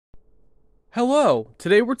Hello,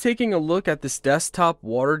 today we're taking a look at this desktop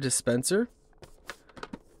water dispenser.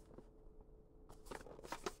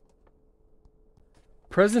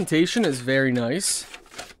 Presentation is very nice.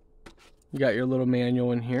 You got your little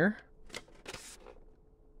manual in here.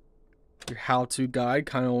 Your how-to guide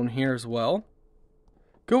kind of on here as well.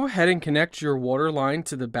 Go ahead and connect your water line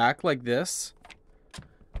to the back like this.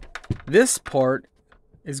 This part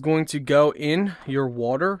is going to go in your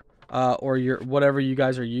water or your whatever you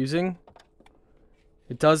guys are using.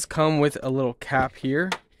 It does come with a little cap here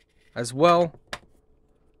as well,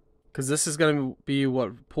 because this is going to be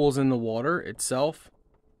what pulls in the water itself.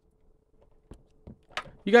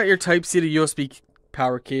 You got your Type-C to USB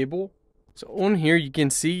power cable. So on here you can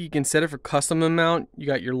see you can set it for custom amount. You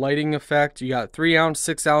got your lighting effect. You got 3 ounce,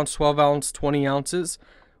 6 ounce, 12 ounce, 20 ounces,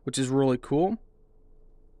 which is really cool.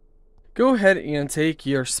 Go ahead and take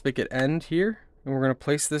your spigot end here, and we're going to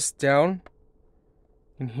place this down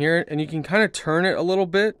in here, and you can kind of turn it a little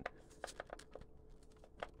bit.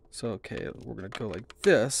 So okay, we're going to go like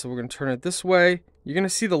this. So we're going to turn it this way. You're going to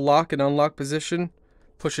see the lock and unlock position.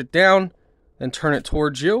 Push it down, then turn it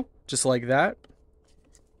towards you, just like that.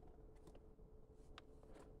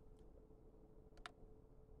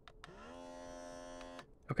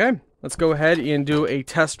 Okay, let's go ahead and do a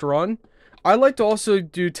test run. I like to also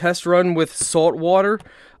do test run with salt water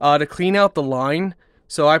to clean out the line.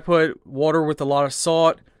 So I put water with a lot of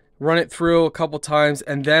salt, run it through a couple times,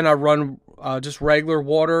 and then I run just regular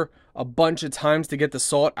water a bunch of times to get the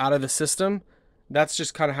salt out of the system. That's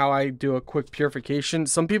just kind of how I do a quick purification.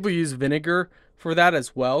 Some people use vinegar for that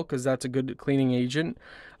as well, because that's a good cleaning agent.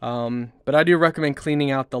 But I do recommend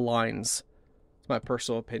cleaning out the lines. It's my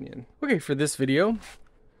personal opinion. Okay, for this video,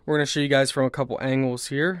 we're going to show you guys from a couple angles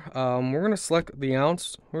here. We're going to select the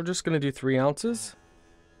ounce. We're just going to do 3 ounces.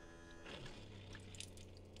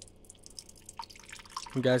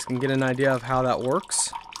 You guys can get an idea of how that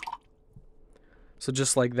works. So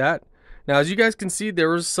just like that. Now, as you guys can see,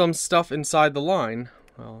 there is some stuff inside the line.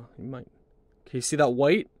 Well, you might. Okay, you see that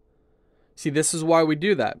white? See, this is why we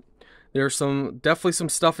do that. There's definitely some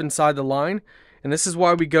stuff inside the line, and this is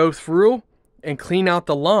why we go through and clean out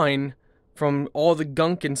the line from all the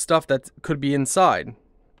gunk and stuff that could be inside.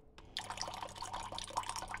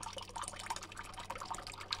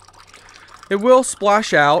 It will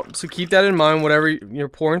splash out, so keep that in mind. Whatever you're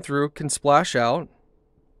pouring through can splash out.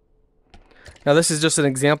 Now this is just an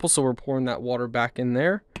example, so we're pouring that water back in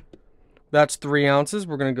there. That's 3 ounces.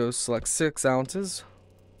 We're going to go select 6 ounces.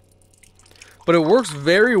 But it works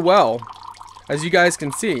very well, as you guys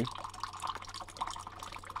can see.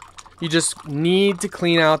 You just need to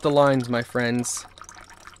clean out the lines, my friends.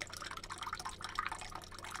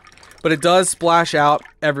 But it does splash out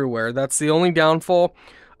everywhere. That's the only downfall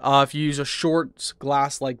if you use a short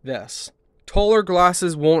glass like this. Taller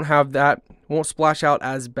glasses won't have that, won't splash out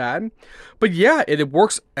as bad. But yeah, it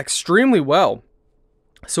works extremely well.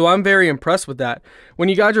 So I'm very impressed with that. When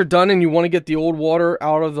you guys are done and you want to get the old water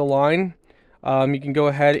out of the line, you can go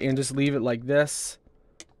ahead and just leave it like this.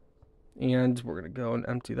 And we're going to go and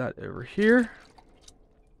empty that over here.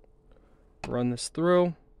 Run this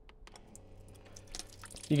through.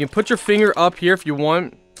 You can put your finger up here if you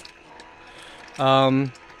want.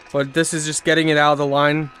 But this is just getting it out of the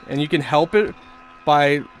line. And you can help it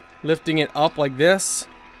by lifting it up like this.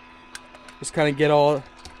 Just kind of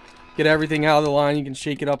get everything out of the line. You can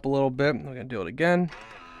shake it up a little bit. I'm going to do it again.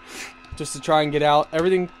 Just to try and get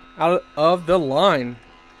everything out of the line.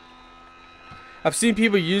 I've seen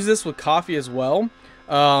people use this with coffee as well.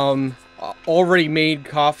 Already made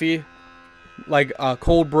coffee, like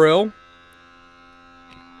cold brew.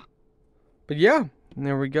 But yeah,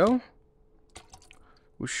 there we go.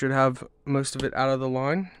 We should have most of it out of the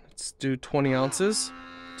line. Let's do 20 ounces,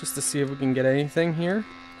 just to see if we can get anything here.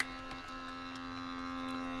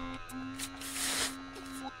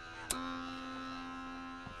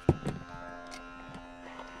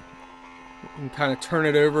 You can kind of turn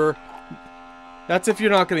it over. That's if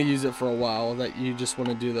you're not going to use it for a while, that you just want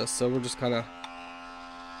to do this. So we're just kind of...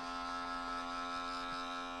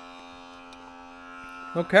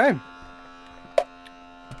 Okay.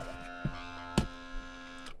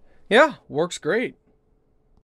 Yeah, works great.